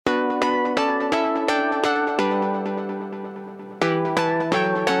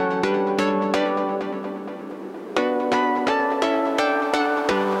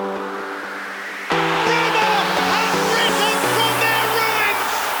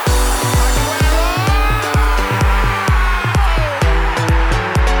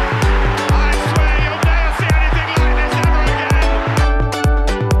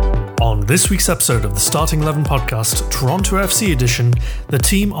this week's episode of the Starting 11 podcast, Toronto FC edition, the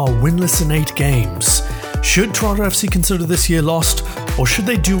team are winless in 8 games. Should Toronto FC consider this year lost, or should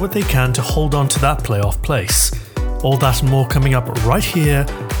they do what they can to hold on to that playoff place? All that and more coming up right here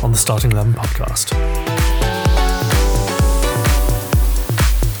on the Starting 11 podcast.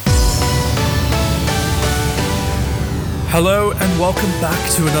 Hello and welcome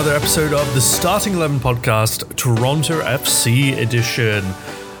back to another episode of the Starting 11 podcast, Toronto FC edition.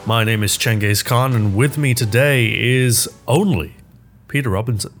 My name is Cengiz Khan, and with me today is only Peter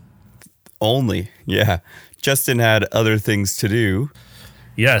Robinson. Only, yeah. Justin had other things to do.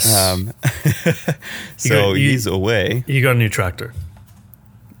 Yes. He's away. He got a new tractor.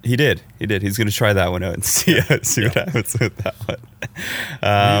 He did. He's going to try that one out and see what happens with that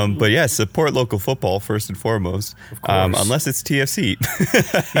one. But yeah, support local football first and foremost, unless it's TFC.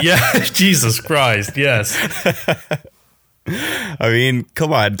 Yeah, Jesus Christ, yes. I mean,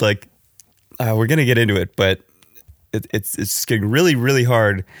 come on, we're going to get into it, but it's getting really, really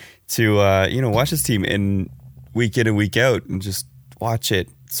hard to watch this team in and week out and just watch it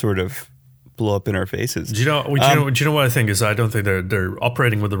sort of blow up in our faces. Do you know what I think is? I don't think they're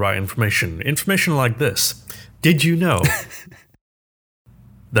operating with the right information. Information like this. Did you know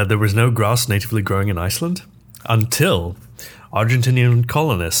that there was no grass natively growing in Iceland until Argentinian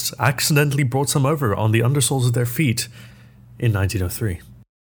colonists accidentally brought some over on the undersoles of their feet in 1903?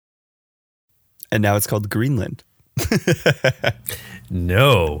 And now it's called Greenland.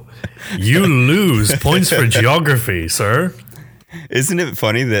 No, you lose points for geography, sir. Isn't it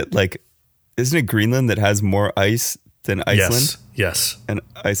funny that isn't it Greenland that has more ice than Iceland? Yes. And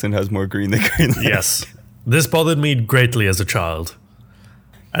Iceland has more green than Greenland. Yes. This bothered me greatly as a child.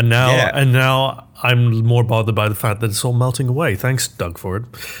 And now I'm more bothered by the fact that it's all melting away. Thanks, Doug Ford.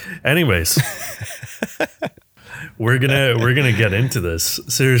 Anyways, we're gonna get into this.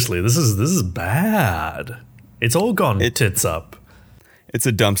 Seriously, this is bad. It's all gone tits up. It's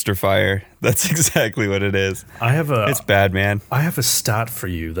a dumpster fire. That's exactly what it is. It's bad, man. I have a stat for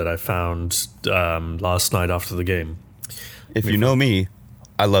you that I found last night after the game. If you know me,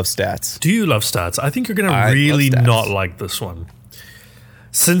 I love stats. Do you love stats? I think you're going to really not like this one.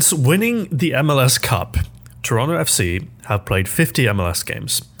 Since winning the MLS Cup, Toronto FC have played 50 MLS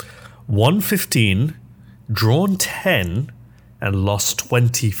games, won 15, drawn 10, and lost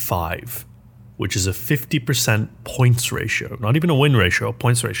 25. Which is a 50% points ratio. Not even a win ratio, a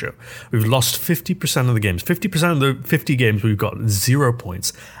points ratio. We've lost 50% of the games. 50% of the 50 games, we've got 0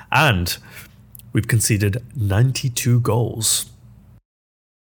 points. And we've conceded 92 goals.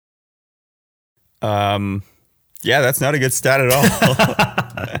 Yeah, that's not a good stat at all.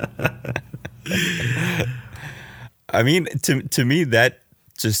 I mean, to me, that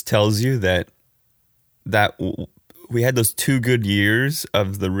just tells you that we had those 2 good years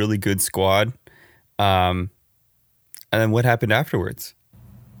of the really good squad. And then what happened afterwards,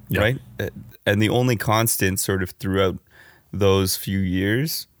 right? And the only constant sort of throughout those few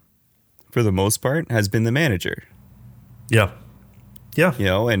years, for the most part, has been the manager. Yeah.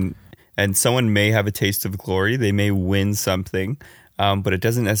 And someone may have a taste of glory. They may win something, but it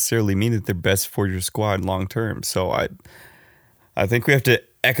doesn't necessarily mean that they're best for your squad long term. So I think we have to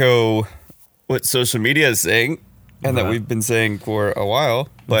echo what social media is saying. And that we've been saying for a while,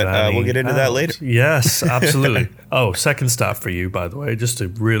 but we'll get into that later. Yes, absolutely. Oh, second stat for you, by the way, just to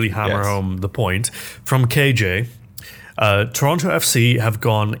really hammer home the point. From KJ, Toronto FC have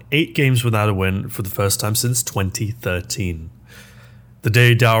gone 8 games without a win for the first time since 2013. The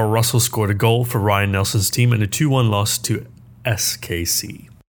day Darryl Russell scored a goal for Ryan Nelson's team in a 2-1 loss to SKC.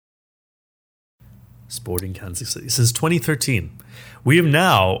 Sporting Kansas City. Since 2013, we have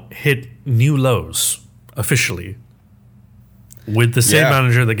now hit new lows officially. With the same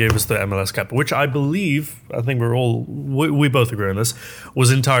manager that gave us the MLS Cup, which I think we both agree on this,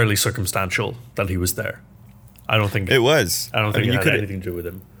 was entirely circumstantial that he was there. I don't think it was. I don't think it had anything to do with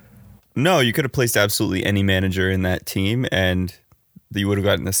him. No, you could have placed absolutely any manager in that team, and you would have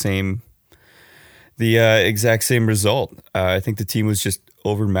gotten the exact same result. I think the team was just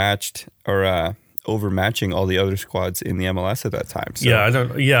overmatched or overmatching all the other squads in the MLS at that time. So. I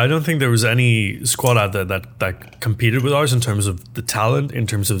don't think there was any squad out there that competed with ours in terms of the talent, in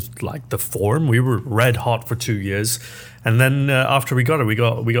terms of the form. We were red hot for 2 years, and then after we got it, we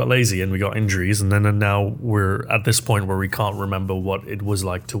got lazy and we got injuries, and now we're at this point where we can't remember what it was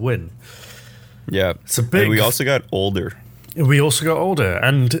like to win. Yeah, and we also got older.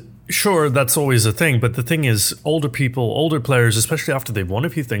 And sure, that's always a thing, but the thing is, older players, especially after they've won a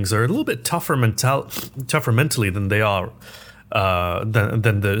few things, are a little bit tougher mentally than they are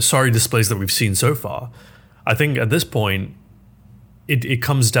than the sorry displays that we've seen so far. I think at this point, it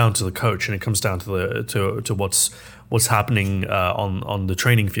comes down to the coach, and it comes down to what's happening on the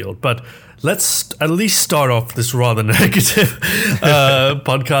training field. But let's at least start off this rather negative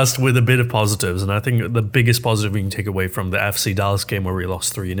podcast with a bit of positives. And I think the biggest positive we can take away from the FC Dallas game where we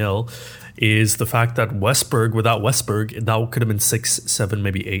lost 3-0 is the fact that without Westberg, that could have been 6-7,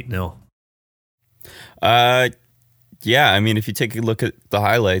 maybe 8-0. Yeah, I mean, if you take a look at the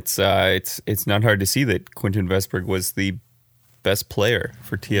highlights, it's not hard to see that Quentin Westberg was the best player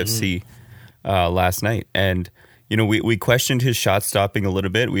for TFC last night. And, you know, we questioned his shot stopping a little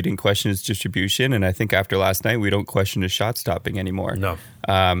bit. We didn't question his distribution. And I think after last night, we don't question his shot stopping anymore. No.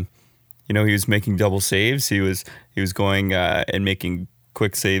 You know, he was making double saves. He was going and making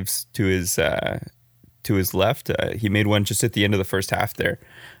quick saves to his left. He made one just at the end of the first half there.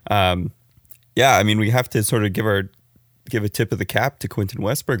 Yeah, I mean, we have to sort of give a tip of the cap to Quentin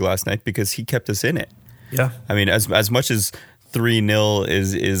Westberg last night because he kept us in it. Yeah. I mean, as much as 3-0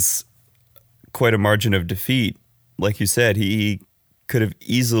 is quite a margin of defeat, like you said, he could have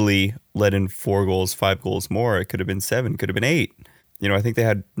easily let in 4 goals, 5 goals more. It could have been 7, could have been 8. You know, I think they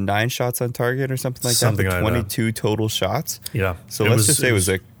had 9 shots on target or something like that. 22 total shots. Yeah. So let's just say it was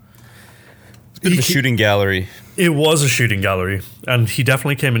a bit of a shooting gallery. It was a shooting gallery, and he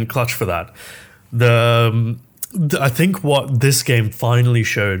definitely came in clutch for that. I think what this game finally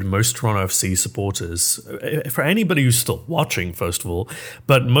showed most Toronto FC supporters, for anybody who's still watching, first of all,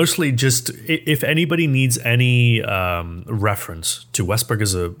 but mostly just if anybody needs any reference to Westberg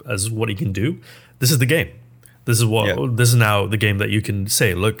as what he can do, this is the game. This is now the game that you can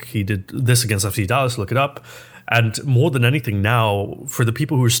say, look, he did this against FC Dallas, look it up. And more than anything now, for the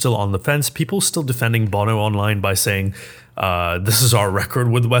people who are still on the fence, people still defending Bono online by saying, this is our record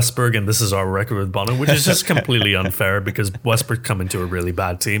with Westberg and this is our record with Bono, which is just completely unfair because Westberg come into a really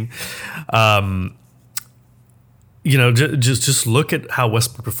bad team. You know, just look at how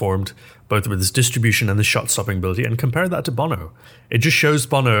Westberg performed, both with his distribution and his shot-stopping ability, and compare that to Bono. It just shows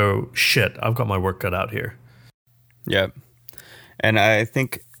Bono, shit, I've got my work cut out here. Yeah. And I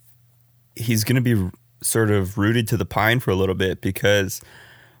think he's going to be sort of rooted to the pine for a little bit because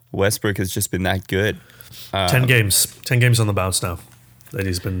Westberg has just been that good. 10 games on the bounce now that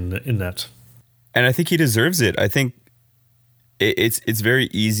he's been in net. And I think he deserves it. I think it's very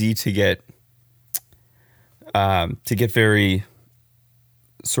easy to get very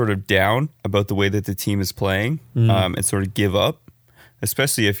sort of down about the way that the team is playing and sort of give up,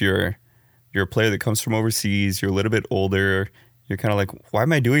 especially if you're a player that comes from overseas, you're a little bit older, you're kind of like, why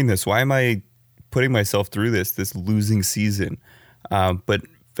am I doing this? Why am I putting myself through this losing season? But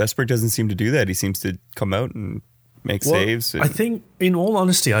Westberg doesn't seem to do that. He seems to come out and make saves. I think, in all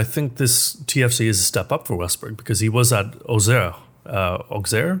honesty, I think this TFC is a step up for Westberg because he was at Auxerre.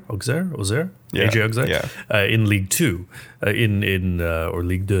 AJ Auxerre, in League 2, or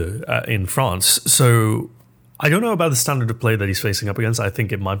Ligue 2 in France. So I don't know about the standard of play that he's facing up against. I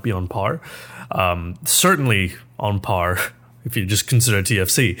think it might be on par. Certainly on par if you just consider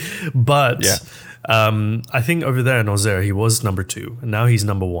TFC. But I think over there in Auxerre, he was number 2, and now he's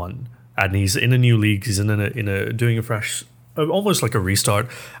number 1. And he's in a new league. He's doing a fresh, almost like a restart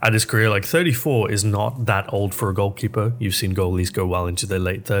at his career. Like 34 is not that old for a goalkeeper. You've seen goalies go well into their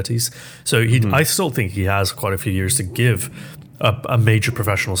late 30s. So I still think he has quite a few years to give a major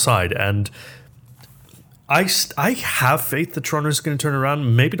professional side. And I have faith that Toronto is going to turn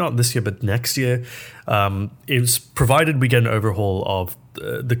around. Maybe not this year, but next year. It's provided we get an overhaul of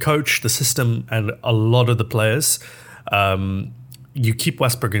the coach, the system, and a lot of the players. You keep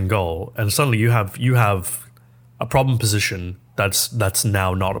Westberg in goal, and suddenly you have a problem position that's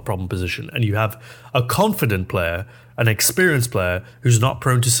now not a problem position, and you have a confident player, an experienced player who's not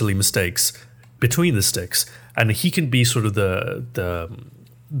prone to silly mistakes between the sticks, and he can be sort of the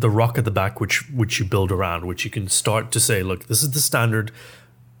rock at the back which you build around, which you can start to say, look, this is the standard,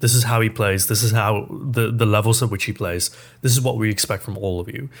 this is how he plays, this is how the levels at which he plays, this is what we expect from all of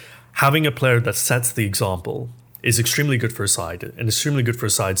you. Having a player that sets the example is extremely good for a side, and extremely good for a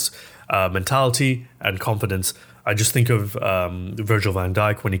side's mentality and confidence. I just think of Virgil van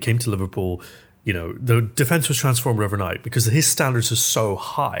Dijk when he came to Liverpool. You know, the defense was transformed overnight because his standards are so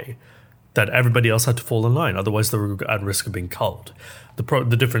high that everybody else had to fall in line. Otherwise, they were at risk of being culled.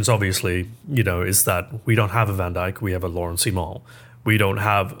 The difference, obviously, you know, is that we don't have a Van Dijk, we have a Laurent Simon. We don't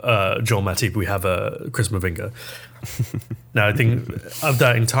have Joel Matip, we have a Chris Mavinga. Now, I think of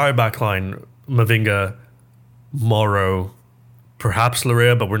that entire backline, Mavinga, Morrow, perhaps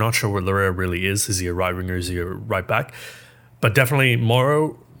Larea, but we're not sure where Larea really is. Is he a right winger? Is he a right back? But definitely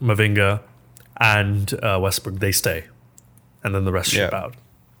Morrow, Mavinga, and Westberg, they stay. And then the rest ship out.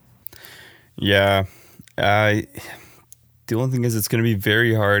 Yeah. The only thing is it's going to be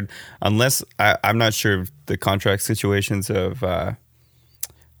very hard unless I'm not sure of the contract situations of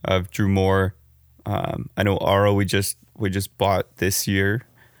Drew Moore. I know Aro we just bought this year.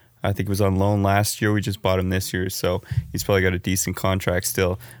 I think it was on loan last year. We just bought him this year, so he's probably got a decent contract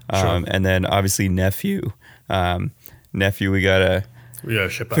still. Sure. And then obviously Nephew, we gotta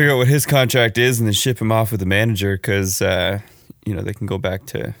ship figure out what his contract is and then ship him off with the manager because they can go back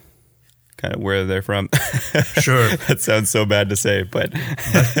to kind of where they're from. Sure. That sounds so bad to say, but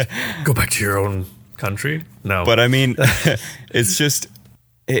go back to your own country. No, but I mean,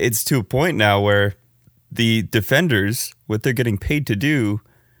 it's to a point now where the defenders, what they're getting paid to do,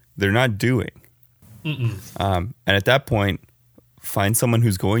 they're not doing. And at that point, find someone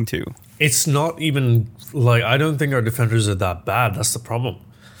who's going to. It's not even like, I don't think our defenders are that bad. That's the problem.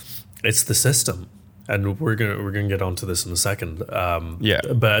 It's the system. And we're gonna get onto this in a second.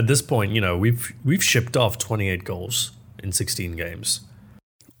 But at this point, we've shipped off 28 goals in 16 games.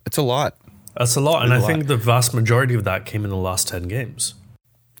 It's a lot. That's a lot. And I think the vast majority of that came in the last 10 games.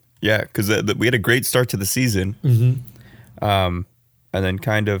 Yeah, because we had a great start to the season. And then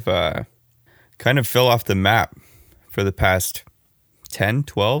kind of fell off the map for the past 10,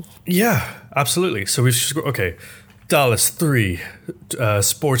 12. Yeah, absolutely. So we've Dallas 3,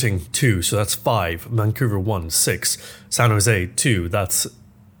 Sporting 2, so that's 5. Vancouver 1, 6. San Jose 2, that's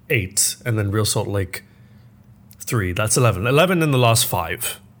 8. And then Real Salt Lake 3, that's 11. 11 in the last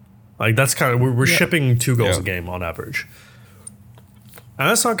 5. Like that's kind of we're shipping 2 goals a game on average, and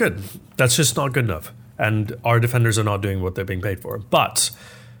that's not good. That's just not good enough. And our defenders are not doing what they're being paid for. But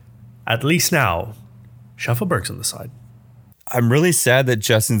at least now, Shuffleberg's on the side. I'm really sad that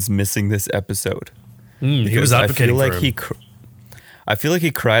Justin's missing this episode. He was advocating for him. I feel like he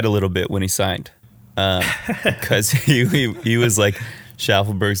cried a little bit when he signed, because he was like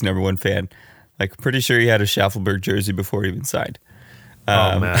Shuffleberg's #1 fan. Like, pretty sure he had a Shuffleberg jersey before he even signed.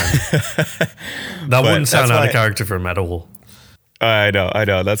 Oh man, that wouldn't sound out of character for him at all. I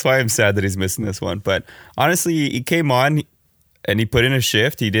know. That's why I'm sad that he's missing this one. But honestly, he came on and he put in a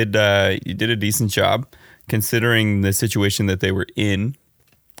shift. He did a decent job considering the situation that they were in,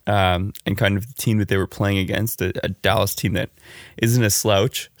 and kind of the team that they were playing against, a Dallas team that isn't a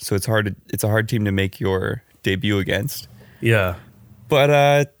slouch. So it's a hard team to make your debut against. Yeah, but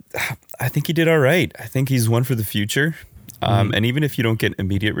I think he did all right. I think he's one for the future. And even if you don't get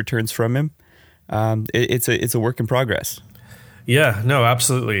immediate returns from him, it's a work in progress. Yeah, no,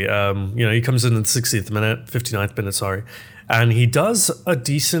 absolutely. He comes in the 59th minute, sorry, and he does a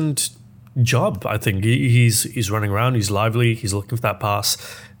decent job. I think he's running around, he's lively, he's looking for that pass.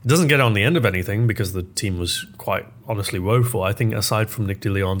 Doesn't get on the end of anything because the team was quite honestly woeful. I think aside from Nick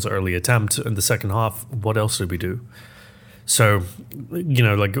DeLeon's early attempt in the second half, what else did we do? So,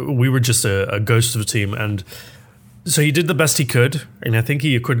 we were just a ghost of a team, and so he did the best he could, and I think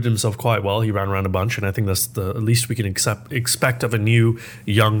he acquitted himself quite well. He ran around a bunch, and I think that's the least we can expect of a new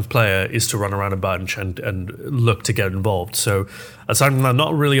young player is to run around a bunch and look to get involved. So aside from that,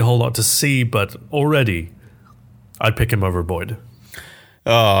 not really a whole lot to see, but already I'd pick him over Boyd.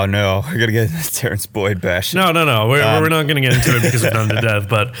 Oh no, we're gonna get Terrence Boyd bash. No. We're not gonna get into it because we've done to death.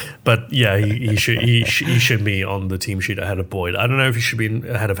 But yeah, he should be on the team sheet ahead of Boyd. I don't know if he should be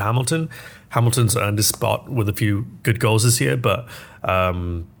ahead of Hamilton. Hamilton's earned his spot with a few good goals this year, but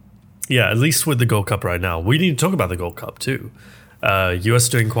at least with the Gold Cup right now, we need to talk about the Gold Cup too. US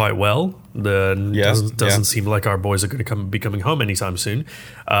doing quite well. Doesn't seem like our boys are going to be coming home anytime soon.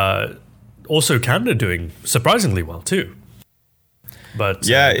 Also, Canada doing surprisingly well too. But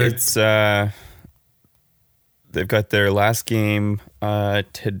it's they've got their last game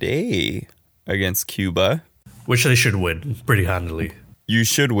today against Cuba, which they should win pretty handily. You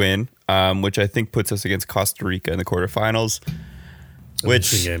should win, which I think puts us against Costa Rica in the quarterfinals,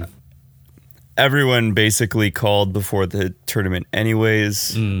 which everyone basically called before the tournament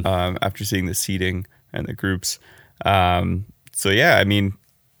anyways, after seeing the seeding and the groups. So yeah, I mean,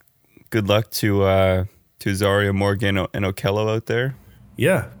 good luck to Zario, Morgan, and Okello out there.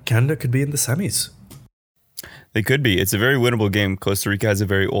 Yeah, Canada could be in the semis. They could be. It's a very winnable game. Costa Rica has a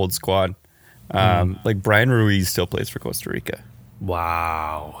very old squad. Like Brian Ruiz still plays for Costa Rica.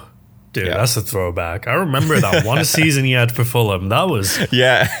 Wow. Dude, that's a throwback. I remember that one season he had for Fulham. That was...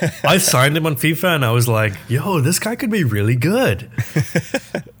 Yeah. I signed him on FIFA and I was like, yo, this guy could be really good.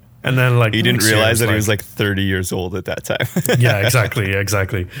 And then he didn't realize that he was like 30 years old at that time. Yeah, exactly.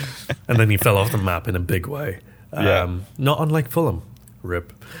 And then he fell off the map in a big way. Not unlike Fulham.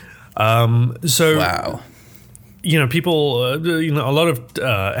 RIP. Wow. people, a lot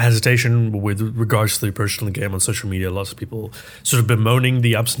of hesitation with regards to the approach to the game on social media. Lots of people sort of bemoaning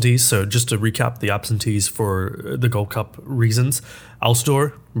the absentees. So just to recap the absentees for the Gold Cup reasons: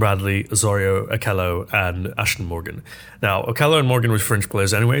 Altidore, Bradley, Osorio, Okello, and Ashton Morgan. Now, Okello and Morgan were fringe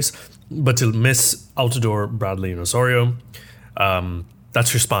players anyways, but to miss Altidore, Bradley, and Osorio,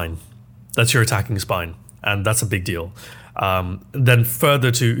 that's your spine. That's your attacking spine. And that's a big deal. Then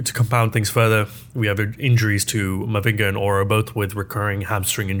further to compound things further, we have injuries to Mavinga and Oro, both with recurring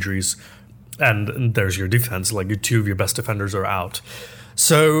hamstring injuries. And there's your defense, like two of your best defenders are out.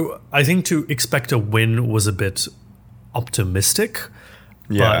 So I think to expect a win was a bit optimistic.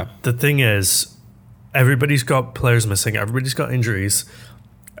 Yeah. But the thing is, everybody's got players missing, everybody's got injuries.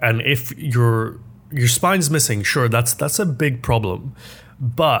 And if your spine's missing, sure, that's a big problem.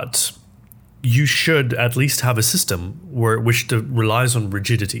 But you should at least have a system which relies on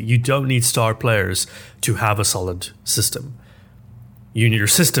rigidity. You don't need star players to have a solid system. Your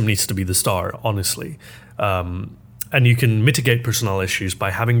system needs to be the star, honestly. And you can mitigate personnel issues by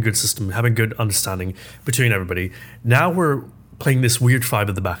having a good system, having good understanding between everybody. Now we're playing this weird five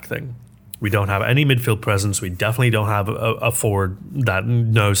at the back thing. We don't have any midfield presence. We definitely don't have a forward that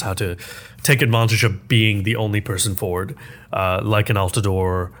knows how to take advantage of being the only person forward, like an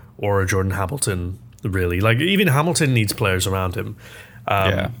Altidore or a Jordan Hamilton, really. Like, even Hamilton needs players around him.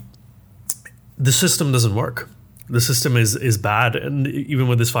 The system doesn't work. The system is bad. And even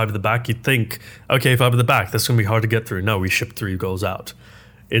with this five at the back, you'd think, okay, five at the back, that's going to be hard to get through. No, we ship 3 goals out.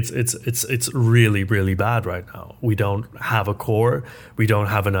 It's really, really bad right now. We don't have a core. We don't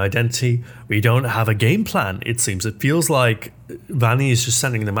have an identity. We don't have a game plan, it seems. It feels like Vanni is just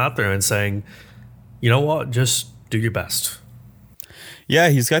sending them out there and saying, you know what, just do your best. Yeah,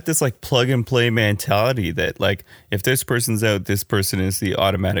 he's got this like plug and play mentality that like if this person's out, this person is the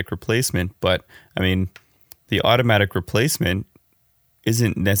automatic replacement. But I mean, the automatic replacement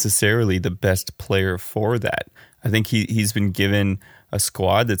isn't necessarily the best player for that. I think he's been given a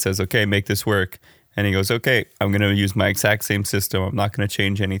squad that says, okay, make this work. And he goes, okay, I'm going to use my exact same system. I'm not going to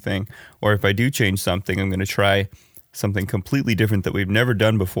change anything. Or if I do change something, I'm going to try something completely different that we've never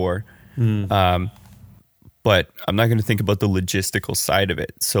done before. But I'm not going to think about the logistical side of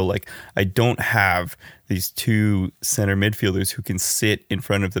it. So, like, I don't have these 2 center midfielders who can sit in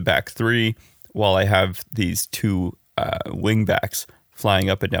front of the back 3 while I have these 2 wing backs flying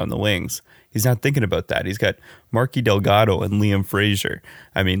up and down the wings. He's not thinking about that. He's got Marky Delgado and Liam Fraser.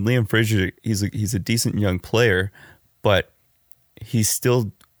 I mean, Liam Fraser, he's a decent young player, but he's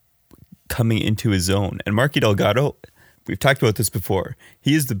still coming into his own. And Marky Delgado, we've talked about this before.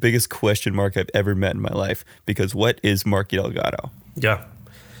 He is the biggest question mark I've ever met in my life, because what is Marky Delgado? Yeah.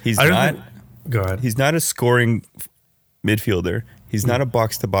 Go ahead. He's not a scoring midfielder. He's not a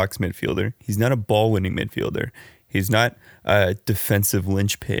box-to-box midfielder. He's not a ball-winning midfielder. He's not a defensive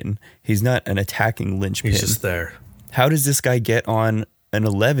linchpin. He's not an attacking linchpin. He's just there. How does this guy get on an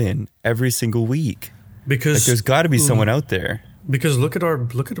 11 every single week? Because like, there's got to be someone out there. Because look at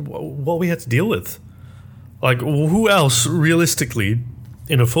what we had to deal with. Like, who else realistically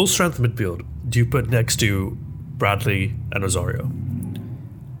in a full strength midfield do you put next to Bradley and Osorio?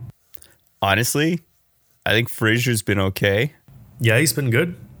 Honestly, I think Fraser's been okay. Yeah, he's been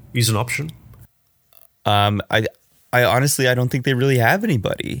good. He's an option. I honestly, I don't think they really have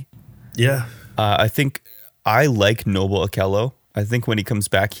anybody. Yeah. I think I like Noble Okello. I think when he comes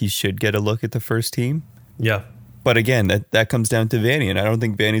back, he should get a look at the first team. Yeah. But again, that comes down to Vanni, and I don't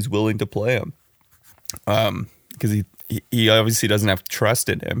think Vanni's willing to play him. Because he obviously doesn't have trust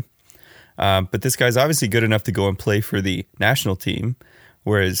in him. But this guy's obviously good enough to go and play for the national team,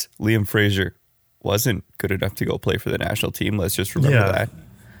 whereas Liam Fraser wasn't good enough to go play for the national team. Let's just remember that.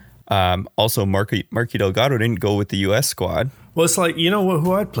 Also, Marky Delgado didn't go with the U.S. squad. Well, it's like, you know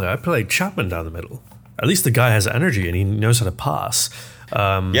who I'd play? I'd play Chapman down the middle. At least the guy has energy and he knows how to pass.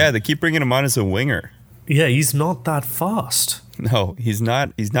 Yeah, they keep bringing him on as a winger. Yeah, he's not that fast. No, he's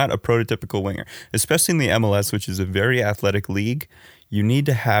not. He's not a prototypical winger, especially in the MLS, which is a very athletic league. You need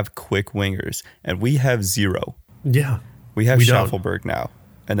to have quick wingers, and we have zero. Yeah, we have Schaffelberg now,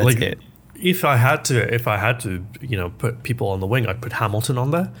 and that's it. If I had to, put people on the wing, I'd put Hamilton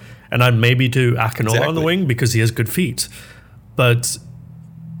on there, and I'd maybe do Akinola on the wing because he has good feet. But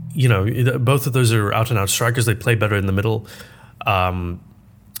both of those are out and out strikers. They play better in the middle.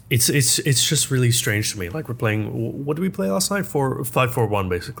 It's just really strange to me. Like, we're playing. What did we play last night? 5-4-1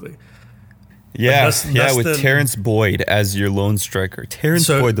 basically. Yeah, with Terrence Boyd as your lone striker. Terrence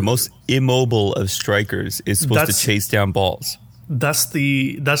Boyd, the most immobile of strikers, is supposed to chase down balls. That's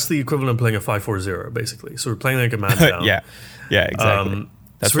the equivalent of playing a 5-4-0, basically. So we're playing like a man down. yeah, exactly.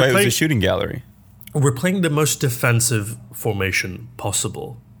 That's why it was a shooting gallery. we're playing the most defensive formation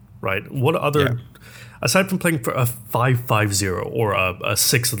possible, right? What other, aside from playing for a 5-5-0 or a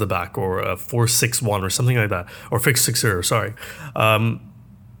 6 at the back or a 4-6-1 or something like that, or 6-6-0, sorry.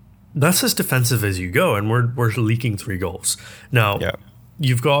 That's as defensive as you go, and we're leaking 3 goals. Now,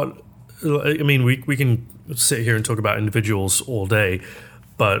 you've got, I mean, we can sit here and talk about individuals all day,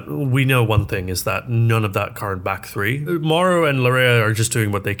 but we know one thing is that none of that current back 3. Morrow and Larea are just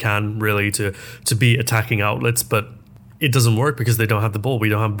doing what they can, really, to be attacking outlets, but it doesn't work because they don't have the ball. We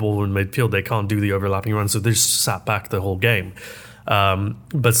don't have the ball in midfield. They can't do the overlapping run, so they're just sat back the whole game.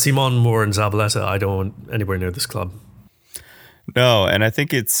 But Simon, Moore, and Zabaleta, I don't want anywhere near this club. No, and I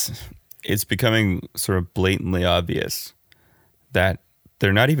think it's becoming sort of blatantly obvious that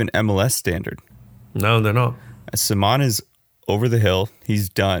they're not even MLS standard. No, they're not. Simon is over the hill. He's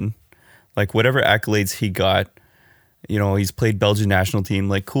done. Like, whatever accolades he got, you know, he's played Belgian national team.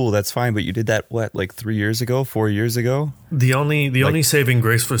 Like, cool, that's fine. But you did that, what, like 3 years ago, 4 years ago? The only saving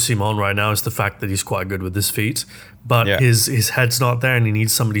grace for Simon right now is the fact that he's quite good with his feet. But his head's not there, and he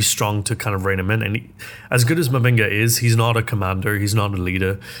needs somebody strong to kind of rein him in. And as good as Mavinga is, he's not a commander. He's not a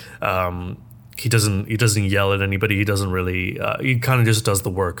leader. He doesn't yell at anybody. He doesn't really. He kind of just does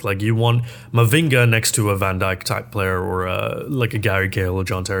the work. Like, you want Mavinga next to a Van Dijk type player, or like a Gary Cahill or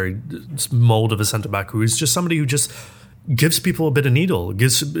John Terry mold of a centre back, who is just somebody who just gives people a bit of needle,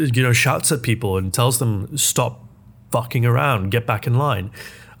 shouts at people and tells them stop fucking around, get back in line.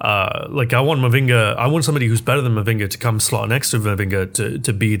 Like, I want Mavinga. I want somebody who's better than Mavinga to come slot next to Mavinga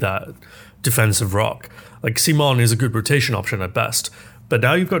to be that defensive rock. Like, Simon is a good rotation option at best. But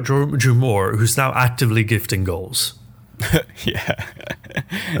now you've got Drew Moore, who's now actively gifting goals.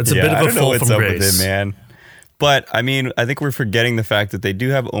 It's a bit of a fall from grace. I don't know what's up with him, man. But, I mean, I think we're forgetting the fact that they do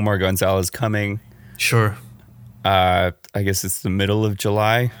have Omar Gonzalez coming. Sure. I guess it's the middle of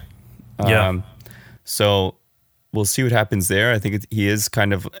July. So we'll see what happens there. I think he is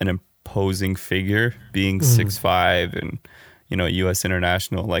kind of an imposing figure, being 6'5" and, you know, U.S.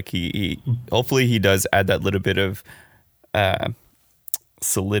 international. Like, he hopefully he does add that little bit of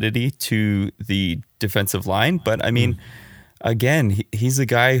solidity to the defensive line. But I mean, again, he's a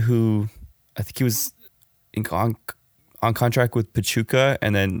guy who, I think he was on contract with Pachuca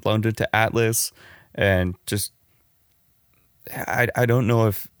and then loaned it to Atlas, and just I don't know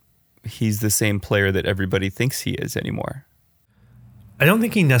if he's the same player that everybody thinks he is anymore. I don't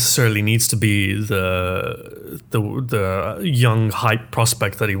think he necessarily needs to be the young hype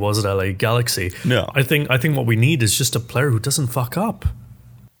prospect that he was at LA Galaxy. No, I think what we need is just a player who doesn't fuck up.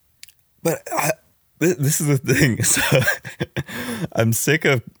 But this is the thing. So I'm sick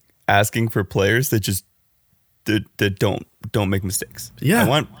of asking for players that just that don't make mistakes. Yeah, I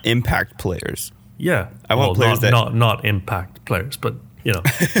want impact players. Yeah, I want players not impact players, but you know,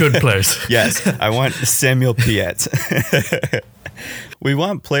 good players. Yes, I want Samuel Piet. We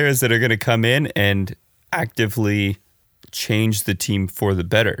want players that are going to come in and actively change the team for the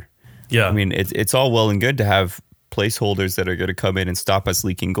better. Yeah, I mean, it's all well and good to have placeholders that are going to come in and stop us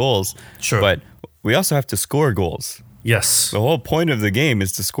leaking goals. Sure. But we also have to score goals. Yes. The whole point of the game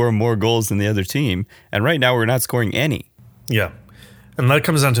is to score more goals than the other team. And right now we're not scoring any. Yeah. And that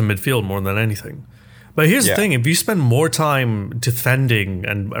comes down to midfield more than anything. But here's the thing. If you spend more time defending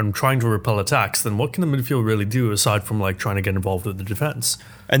and trying to repel attacks, then what can the midfield really do aside from like trying to get involved with the defense?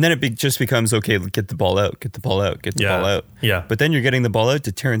 And then it just becomes, okay, get the ball out, get the ball out, get the ball out. Yeah. But then you're getting the ball out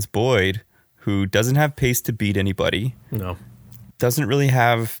to Terrence Boyd, who doesn't have pace to beat anybody. No. Doesn't really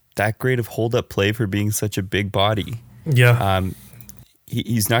have that great of hold-up play for being such a big body. Yeah.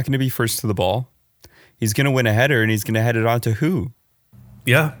 He's not going to be first to the ball. He's going to win a header, and he's going to head it on to who?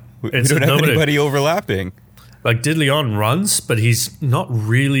 Yeah. We don't have anybody overlapping. Like, Didlion runs, but he's not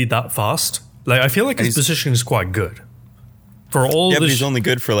really that fast. Like, I feel like his position is quite good. For all but he's only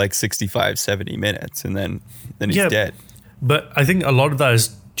good for like 65, 70 minutes, and then he's dead. But I think a lot of that is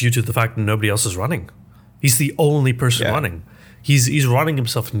due to the fact that nobody else is running. He's the only person running. He's running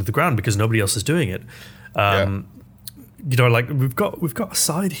himself into the ground because nobody else is doing it. You know, like we've got a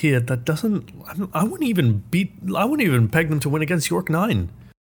side here that doesn't. I wouldn't even peg them to win against York 9.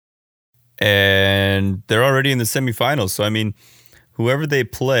 And they're already in the semifinals. So I mean, whoever they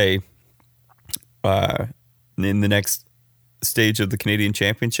play in the next stage of the Canadian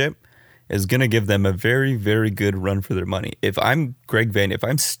Championship is going to give them a very, very good run for their money. If I'm Greg Vanney, if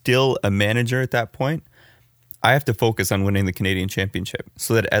I'm still a manager at that point, I have to focus on winning the Canadian Championship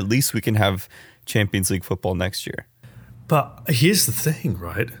so that at least we can have Champions League football next year. But here's the thing,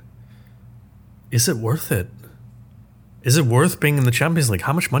 right? Is it worth it? Is it worth being in the Champions League?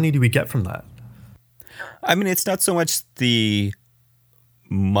 How much money do we get from that? I mean, it's not so much the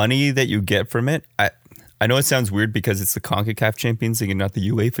money that you get from it, I know it sounds weird because it's the CONCACAF Champions League and not the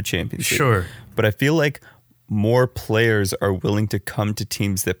UEFA Champions League. Sure. But I feel like more players are willing to come to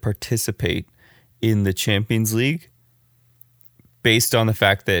teams that participate in the Champions League based on the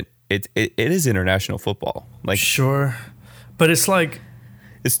fact that it is international football. Like, sure. But it's like,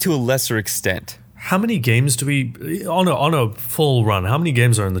 it's to a lesser extent. how many games do we on a full run? How many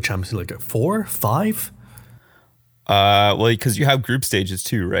games are in the Champions League? 4, 5? Well, because you have group stages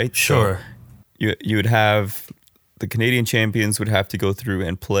too, right? Sure. So you would have the Canadian champions would have to go through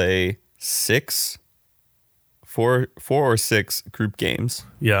and play 4 or 6 group games.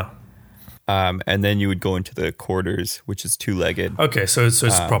 Yeah. And then you would go into the quarters, which is 2-legged. Okay, so it's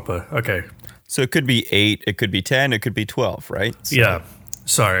proper. Okay. So it could be 8, it could be 10, it could be 12, right? So, Yeah.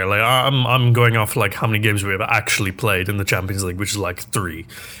 Sorry, like I'm going off like how many games we have actually played in the Champions League, which is like 3,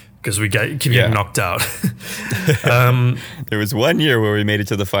 because we keep getting knocked out. There was 1 year where we made it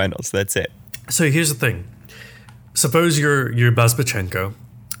to the finals. That's it. So here's the thing. Suppose you're Bazbachenko,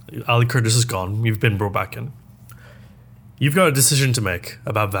 Ali Curtis is gone, you've been brought back in. You've got a decision to make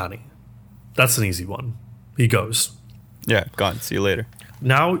about Vanny. That's an easy one. He goes. Yeah, gone. See you later.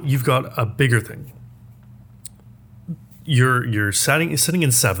 Now you've got a bigger thing. You're sitting in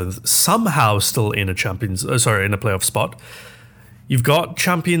 7th, somehow still in a playoff spot. You've got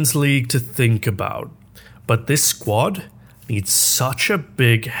Champions League to think about, but this squad needs such a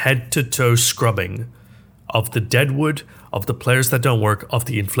big head-to-toe scrubbing of the deadwood, of the players that don't work, of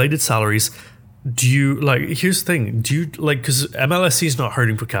the inflated salaries. Do you, like, here's the thing, do you, like, because MLSE is not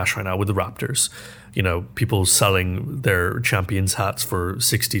hurting for cash right now with the Raptors. You know, people selling their Champions hats for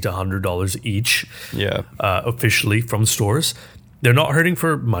 $60 to $100 each, officially from stores. They're not hurting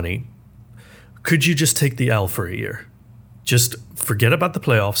for money. Could you just take the L for a year? Just forget about the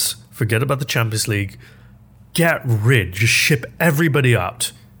playoffs, forget about the Champions League, get rid, just ship everybody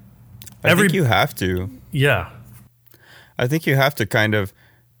out. I think you have to. Yeah. I think you have to kind of,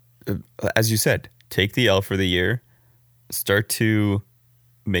 as you said, take the L for the year, start to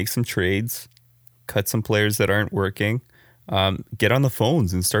make some trades, cut some players that aren't working, get on the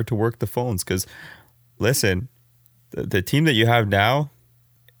phones and start to work the phones. Because, listen, the team that you have now,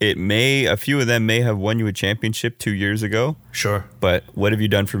 a few of them may have won you a championship 2 years ago. Sure. But what have you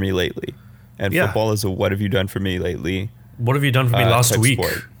done for me lately? And football is a what have you done for me lately? What have you done for me last week?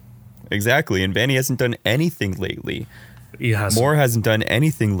 Sport. Exactly. And Vanny hasn't done anything lately. He hasn't. Moore hasn't done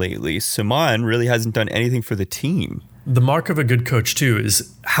anything lately. Saman really hasn't done anything for the team. The mark of a good coach, too,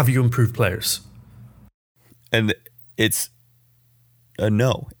 is have you improved players? And it's a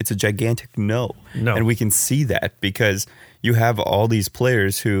no. It's a gigantic no. No. And we can see that because you have all these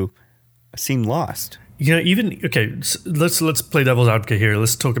players who seem lost. You know, let's play devil's advocate here.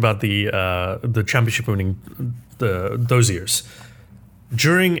 Let's talk about the championship winning those years.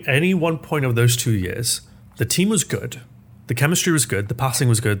 During any one point of those 2 years, the team was good. The chemistry was good. The passing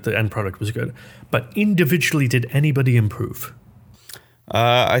was good. The end product was good. But individually, did anybody improve?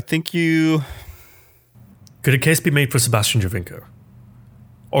 I think Could a case be made for Sebastian Giovinco?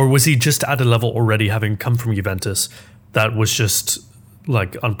 Or was he just at a level already, having come from Juventus, that was just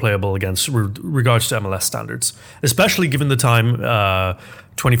like unplayable against regards to MLS standards? Especially given the time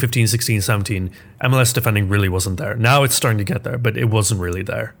 2015, 16, 17, MLS defending really wasn't there. Now it's starting to get there, but it wasn't really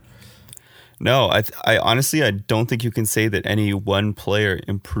there. No, I honestly, I don't think you can say that any one player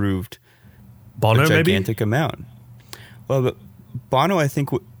improved Bono, a gigantic maybe? amount. Well, but Bono, I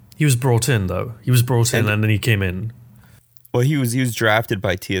think... He was brought in, though. He was brought in and then he came in. Well, he was drafted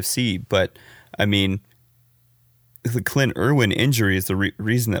by TFC, but, I mean, the Clint Irwin injury is the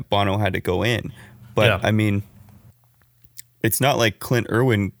reason that Bono had to go in. But, I mean, it's not like Clint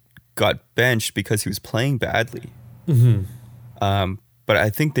Irwin got benched because he was playing badly. Mm-hmm. But I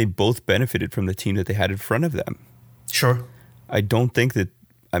think they both benefited from the team that they had in front of them. Sure. I don't think that...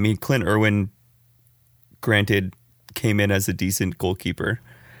 I mean, Clint Irwin, granted, came in as a decent goalkeeper.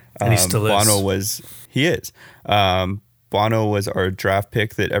 And he still is. He is. Bono was our draft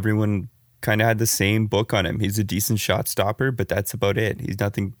pick that everyone kind of had the same book on him. He's a decent shot stopper, but that's about it. He's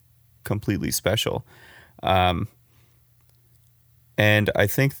nothing completely special. And I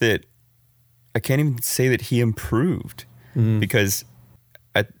think that I can't even say that he improved because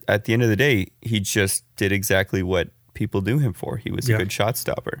at the end of the day, he just did exactly what people knew him for. He was a good shot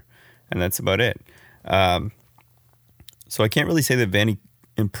stopper, and that's about it. So I can't really say that Vanny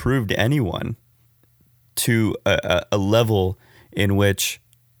improved anyone to a level in which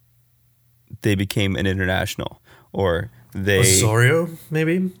they became an international, or they... Osorio,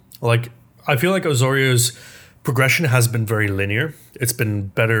 maybe? Like, I feel like Osorio's progression has been very linear. It's been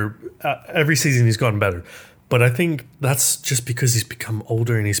better. Every season he's gotten better. But I think that's just because he's become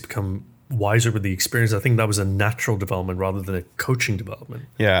older and he's become wiser with the experience. I think that was a natural development rather than a coaching development.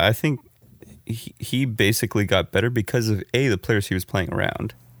 Yeah, I think he basically got better because of A, the players he was playing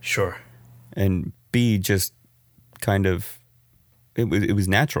around. Sure. And B, just kind of, it was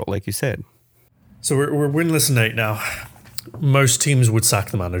natural, like you said. So we're winless in 8 now. Most teams would sack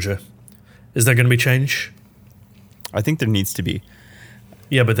the manager. Is there going to be change? I think there needs to be.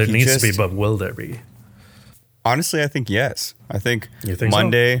 Yeah, but there needs to be, but will there be? Honestly, I think yes. I think, you think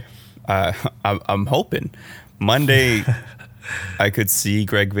Monday, so? I'm hoping. Monday, I could see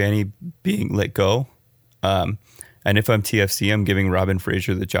Greg Vanney being let go. And if I'm TFC, I'm giving Robin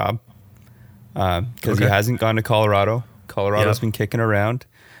Fraser the job. Because he hasn't gone to Colorado. Colorado's been kicking around,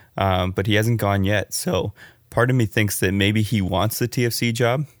 but he hasn't gone yet. So part of me thinks that maybe he wants the TFC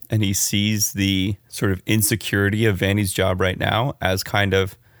job and he sees the sort of insecurity of Vanney's job right now as kind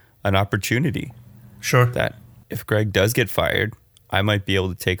of an opportunity. Sure. That if Greg does get fired, I might be able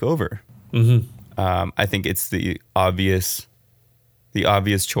to take over. Mm-hmm. I think it's the obvious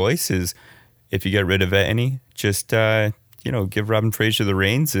choice is if you get rid of Vanney, just, give Robin Fraser the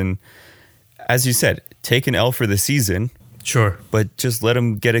reins and, as you said, take an L for the season. Sure. But just let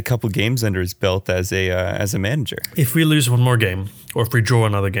him get a couple games under his belt as a manager. If we lose one more game, or if we draw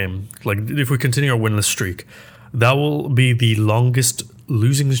another game, like if we continue our winless streak, that will be the longest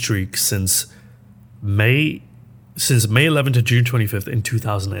losing streak since May 11th to June 25th in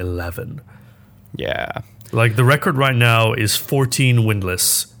 2011. Yeah. Like the record right now is 14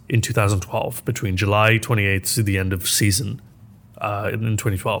 winless in 2012, between July 28th to the end of season in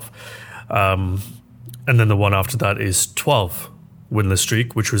 2012. And then the one after that is 12 winless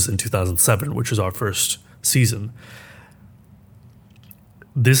streak, which was in 2007, which was our first season.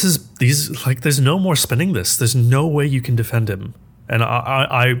 There's no more spinning this. There's no way you can defend him. And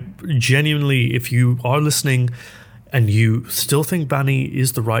I genuinely, if you are listening and you still think Vanney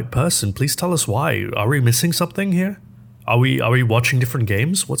is the right person, please tell us why. Are we missing something here? Are we watching different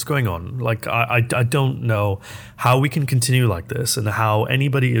games? What's going on? Like, I don't know how we can continue like this and how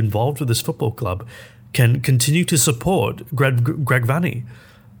anybody involved with this football club can continue to support Greg Vanney.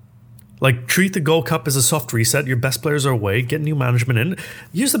 Like, treat the Gold Cup as a soft reset. Your best players are away. Get new management in.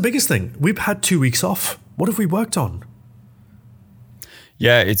 Here's the biggest thing. We've had 2 weeks off. What have we worked on?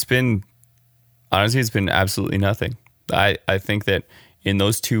 Yeah, it's been absolutely nothing. I think that in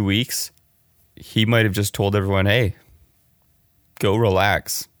those 2 weeks, he might have just told everyone, hey, go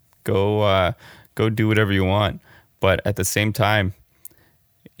relax. Go do whatever you want. But at the same time,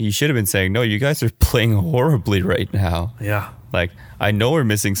 he should have been saying, no, you guys are playing horribly right now. Yeah. Like, I know we're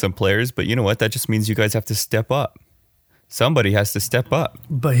missing some players, but you know what? That just means you guys have to step up. Somebody has to step up.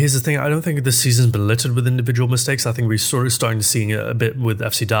 But here's the thing. I don't think this season's been littered with individual mistakes. I think we're sort of starting to see it a bit with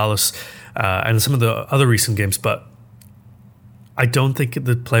FC Dallas and some of the other recent games. But I don't think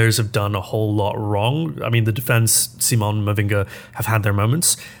the players have done a whole lot wrong. I mean, the defense, Simon, Mavinga, have had their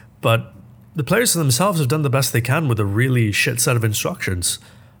moments. But the players themselves have done the best they can with a really shit set of instructions.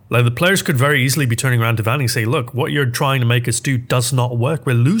 Like, the players could very easily be turning around to Vanney and say, look, what you're trying to make us do does not work.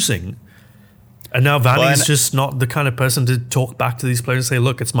 We're losing. And now Vanney's just not the kind of person to talk back to these players and say,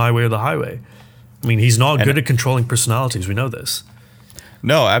 look, it's my way or the highway. I mean, he's not good at controlling personalities. We know this.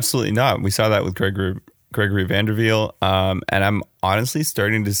 No, absolutely not. We saw that with Gregory Vanderveel. And I'm honestly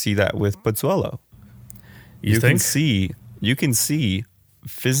starting to see that with Pozzuolo. You can see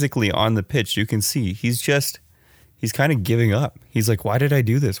physically on the pitch, you can see he's kind of giving up. He's like, why did I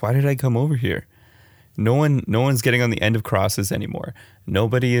do this? Why did I come over here? No one's getting on the end of crosses anymore.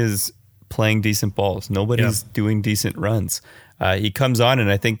 Nobody is playing decent balls. Nobody's doing decent runs. He comes on,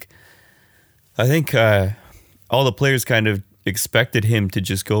 and I think all the players kind of expected him to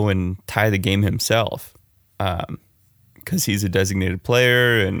just go and tie the game himself, because he's a designated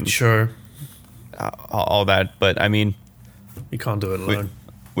player and sure, all that. But I mean, you can't do it alone.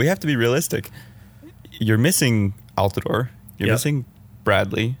 We have to be realistic. You're missing Altidore. You're missing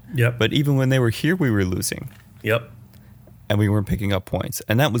Bradley. Yep. But even when they were here, we were losing. Yep. And we weren't picking up points.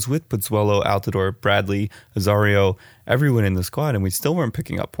 And that was with Pozzuolo, Altidore, Bradley, Azario, everyone in the squad, and we still weren't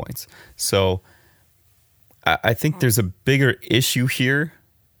picking up points. So I think there's a bigger issue here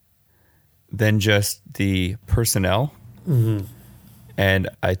than just the personnel. Mm-hmm. And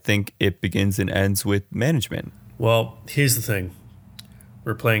I think it begins and ends with management. Well, here's the thing.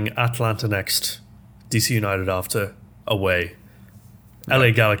 We're playing Atlanta next, DC United after, away,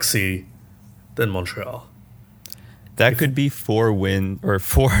 LA Galaxy, then Montreal. That could be 4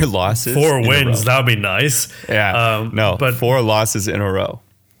 losses. 4 wins, that would be nice. Yeah, but 4 losses in a row,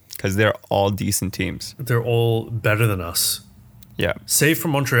 because they're all decent teams. They're all better than us. Yeah. Save for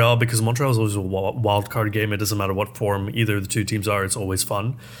Montreal, because Montreal is always a wild card game. It doesn't matter what form either of the two teams are. It's always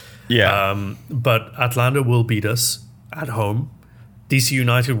fun. Yeah. But Atlanta will beat us at home. DC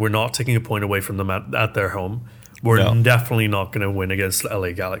United, we're not taking a point away from them at their home. We're definitely not going to win against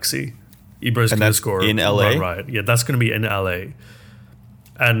LA Galaxy. Ibra's going to score in LA? Right. Yeah, that's going to be in LA.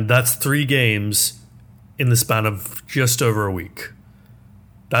 And that's 3 games in the span of just over a week.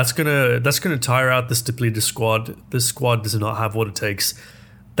 That's gonna tire out this depleted squad. This squad does not have what it takes.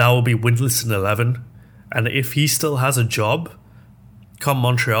 That will be winless in 11. And if he still has a job come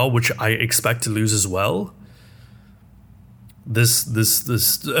Montreal, which I expect to lose as well, this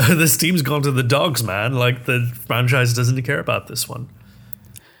this team's gone to the dogs, man. Like, the franchise doesn't care about this one.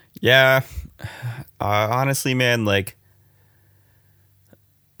 Yeah. Honestly, man, like,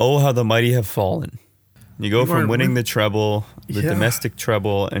 oh, how the mighty have fallen. You go from winning the treble, the domestic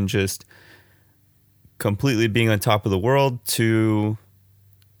treble, and just completely being on top of the world to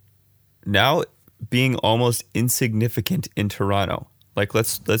now being almost insignificant in Toronto. Like,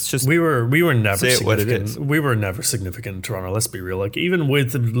 let's just we were never say significant. What it is. We were never significant in Toronto. Let's be real. Like, even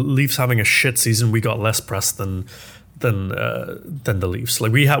with the Leafs having a shit season, we got less press than the Leafs.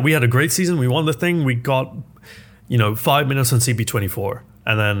 Like, we had a great season. We won the thing. We got 5 minutes on CP24.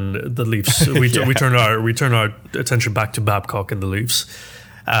 And then the Leafs, we turn our attention back to Babcock and the Leafs,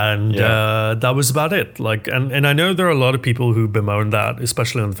 and that was about it. Like, and I know there are a lot of people who bemoan that,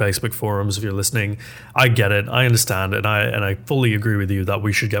 especially on the Facebook forums. If you're listening, I get it, I understand, and I fully agree with you that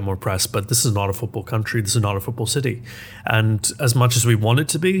we should get more press. But this is not a football country. This is not a football city, and as much as we want it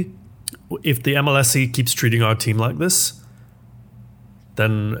to be, if the MLSE keeps treating our team like this,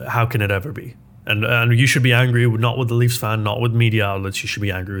 then how can it ever be? And you should be angry, not with the Leafs fan, not with media outlets. You should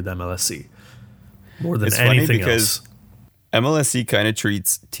be angry with MLSE more than anything else. MLSE kind of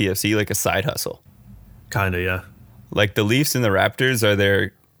treats TFC like a side hustle. Kind of, yeah. Like, the Leafs and the Raptors are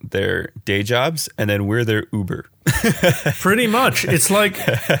their day jobs, and then we're their Uber. Pretty much. It's like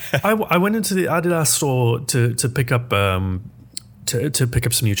I went into the Adidas store to pick up to pick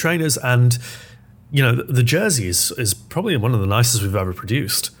up some new trainers, and the jersey is probably one of the nicest we've ever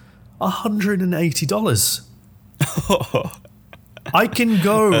produced. $180. I can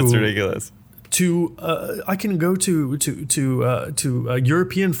go. That's ridiculous. I can go to a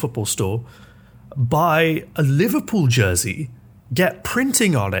European football store, buy a Liverpool jersey, get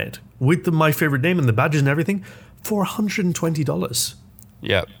printing on it with my favorite name and the badges and everything for $120.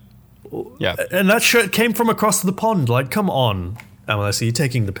 Yeah. Yeah. And that shirt came from across the pond. Like, come on, MLS, you're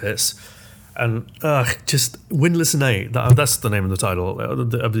taking the piss. And just Winless in 8. That's the name of the title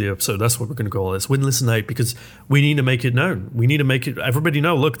of the episode. That's what we're going to call this. Winless in 8, because we need to make it known. We need to make it everybody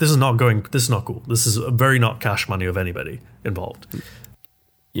know. Look, this is not cool. This is very not cash money of anybody involved.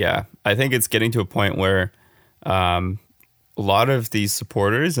 Yeah, I think it's getting to a point where a lot of these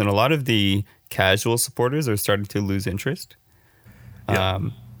supporters and a lot of the casual supporters are starting to lose interest. Yeah.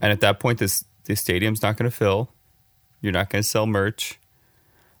 And at that point, the stadium's not going to fill. You're not going to sell merch.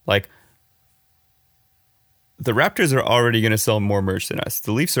 Like, the Raptors are already going to sell more merch than us.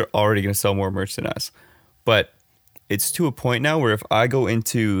 The Leafs are already going to sell more merch than us. But it's to a point now where if I go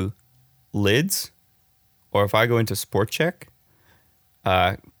into Lids or if I go into Sport Check,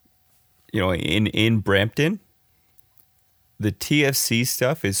 in Brampton, the TFC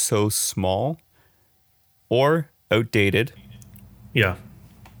stuff is so small or outdated. Yeah.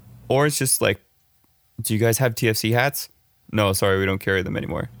 Or it's just like, do you guys have TFC hats? No, sorry, we don't carry them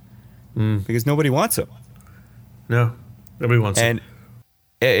anymore. Because nobody wants them. No, nobody wants and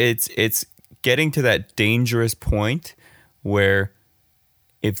it's getting to that dangerous point where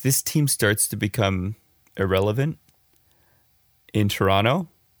if this team starts to become irrelevant in Toronto,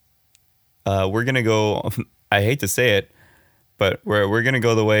 we're going to go, I hate to say it, but we're going to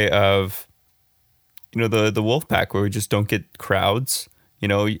go the way of, the Wolfpack, where we just don't get crowds.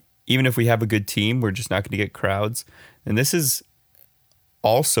 Even if we have a good team, we're just not going to get crowds. And this is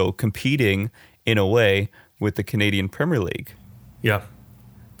also competing in a way with the Canadian Premier League. Yeah.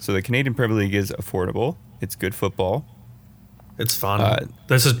 So the Canadian Premier League is affordable. It's good football. It's fun.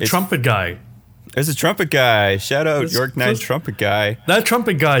 There's a trumpet guy. There's a trumpet guy. Shout out York 9 trumpet guy. That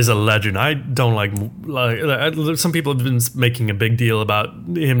trumpet guy is a legend. I don't like some people have been making a big deal about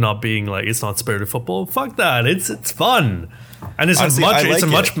him not being like, it's not spirit of football. Fuck that. It's fun. And it's honestly,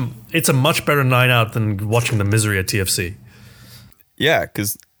 it's a much better night out than watching the misery at TFC. Yeah,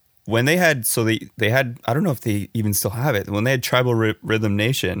 because when they had, they had, I don't know if they even still have it. When they had Tribal Rhythm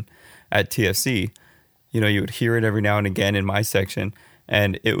Nation at TFC, you would hear it every now and again in my section,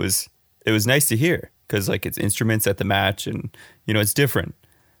 and it was nice to hear because like it's instruments at the match, and it's different.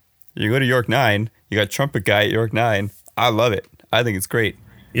 You go to York 9, you got trumpet guy at York 9. I love it. I think it's great.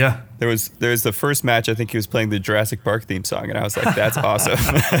 Yeah. There was the first match. I think he was playing the Jurassic Park theme song, and I was like, "That's awesome."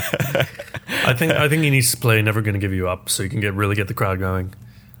 I think he needs to play "Never Gonna Give You Up" so you can really get the crowd going.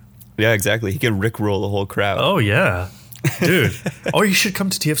 Yeah, exactly. He can rickroll the whole crowd. Oh yeah, dude. Or you should come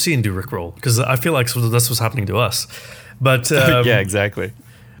to TFC and do rickroll, because I feel like that's what's happening to us. But yeah, exactly.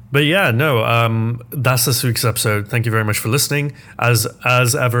 But yeah, no, that's this week's episode. Thank you very much for listening. As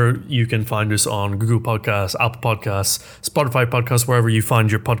ever, you can find us on Google Podcasts, Apple Podcasts, Spotify Podcasts, wherever you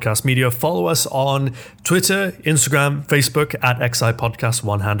find your podcast media. Follow us on Twitter, Instagram, Facebook at XI Podcast,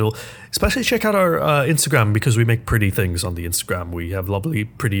 one handle. Especially check out our Instagram, because we make pretty things on the Instagram. We have lovely,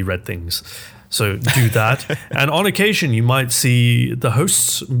 pretty red things. So do that. And on occasion, you might see the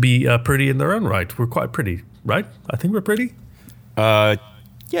hosts be pretty in their own right. We're quite pretty, right? I think we're pretty.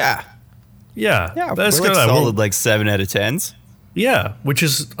 Yeah. Let's we're go like solid, like 7 out of 10s. Yeah, which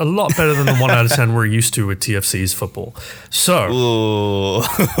is a lot better than the 1 out of 10 we're used to with TFC's football. So,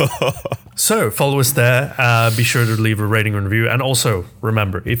 so follow us there. Be sure to leave a rating and review. And also,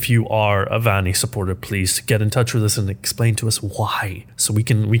 remember, if you are a Vanny supporter, please get in touch with us and explain to us why, so we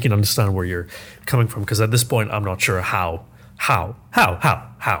can understand where you're coming from. Because at this point, I'm not sure how.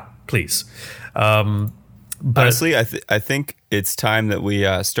 Please. But honestly, I think it's time that we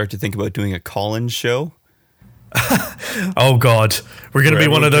start to think about doing a call-in show. Oh God, we're going to be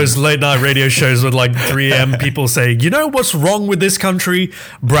one of those late night radio shows with like 3 a.m. people saying, you know what's wrong with this country?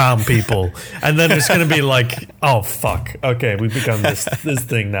 Brown people. And then it's going to be like, oh fuck, okay, we've become this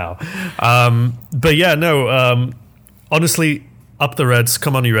thing now. But yeah, no, honestly, up the Reds,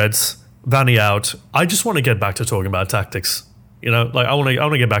 come on you Reds, Vanny out. I just want to get back to talking about tactics. You know, like I want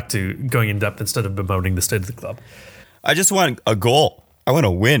to get back to going in depth instead of bemoaning the state of the club. I just want a goal. I want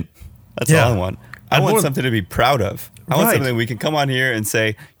to win. That's all I want. I want something to be proud of. I want something we can come on here and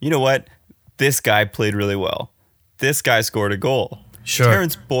say, you know what? This guy played really well. This guy scored a goal. Sure.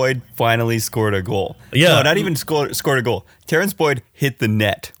 Terrence Boyd finally scored a goal. Yeah. No, not even scored a goal. Terrence Boyd hit the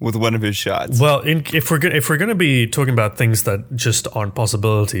net with one of his shots. Well, if we're going to be talking about things that just aren't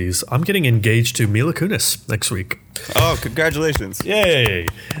possibilities, I'm getting engaged to Mila Kunis next week. Oh, congratulations. Yay.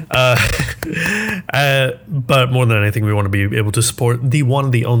 But more than anything, we want to be able to support the one,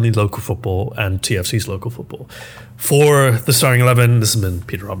 the only local football and TFC's local football. For the Starting 11, this has been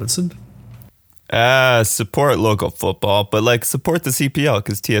Peter Robinson. Support local football, but support the CPL,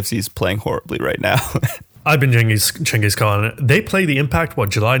 because TFC is playing horribly right now. I've been Chengiz Khan. They play the Impact,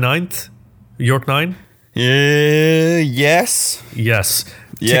 July 9th? York 9? Yes. Yes.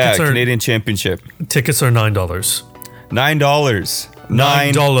 Yeah, Canadian Championship. Tickets are $9.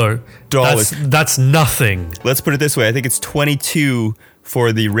 $9. That's nothing. Let's put it this way. I think it's $22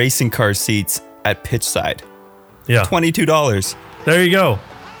 for the racing car seats at pitchside. Yeah. $22. There you go.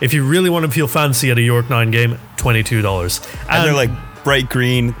 If you really want to feel fancy at a York 9 game, $22. And they're like bright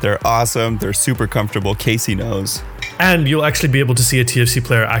green. They're awesome. They're super comfortable. Casey knows. And you'll actually be able to see a TFC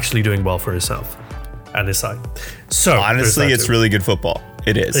player actually doing well for himself and his side. So honestly, it's really good football.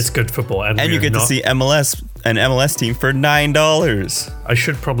 It is. It's good football. And you get to see an MLS team for $9. I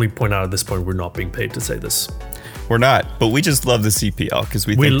should probably point out at this point, we're not being paid to say this. We're not, but we just love the CPL because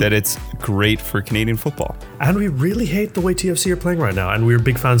we think that it's great for Canadian football. And we really hate the way TFC are playing right now. And we're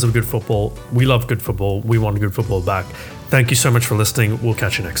big fans of good football. We love good football. We want good football back. Thank you so much for listening. We'll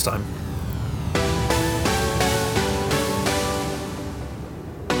catch you next time.